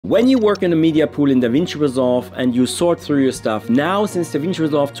When you work in a media pool in DaVinci Resolve and you sort through your stuff, now since DaVinci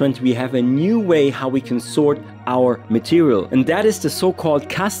Resolve 20 we have a new way how we can sort our material, and that is the so-called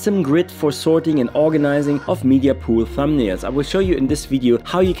custom grid for sorting and organizing of media pool thumbnails. I will show you in this video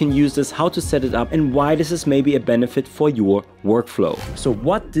how you can use this, how to set it up, and why this is maybe a benefit for your workflow. So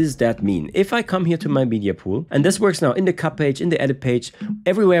what does that mean? If I come here to my media pool, and this works now in the cut page, in the edit page,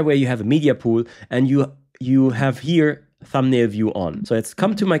 everywhere where you have a media pool, and you have here thumbnail view on. So let's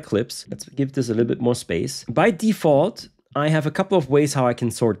come to my clips. Let's give this a little bit more space. By default, I have a couple of ways how I can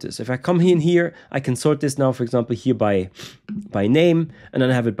sort this. If I come in here, I can sort this now, for example, here by name, and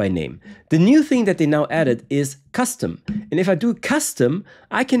then I have it by name. The new thing that they now added is custom. And if I do custom,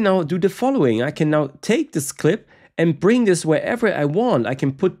 I can now do the following. I can now take this clip and bring this wherever I want. I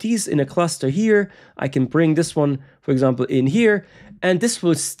can put these in a cluster here. I can bring this one, for example, in here, and this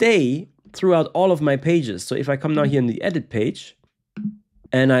will stay throughout all of my pages. So if I come now here in the edit page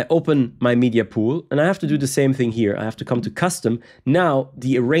and I open my media pool, and I have to do the same thing here. I have to come to custom. Now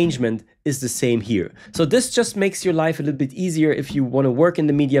the arrangement is the same here. So this just makes your life a little bit easier. If you want to work in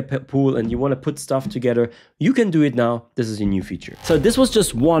the media pool and you want to put stuff together, you can do it now. This is a new feature. So this was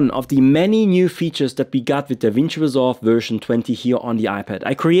just one of the many new features that we got with DaVinci Resolve version 20 here on the iPad.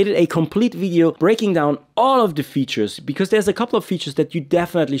 I created a complete video breaking down all of the features because there's a couple of features that you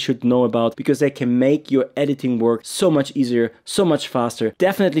definitely should know about because they can make your editing work so much easier, so much faster.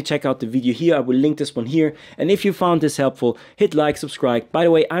 Definitely check out the video here. I will link this one here. And if you found this helpful, hit like, subscribe. By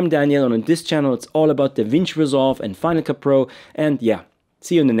the way, I'm Daniel. On this channel, it's all about DaVinci Resolve and Final Cut Pro. And yeah,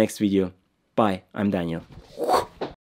 see you in the next video. Bye, I'm Daniel.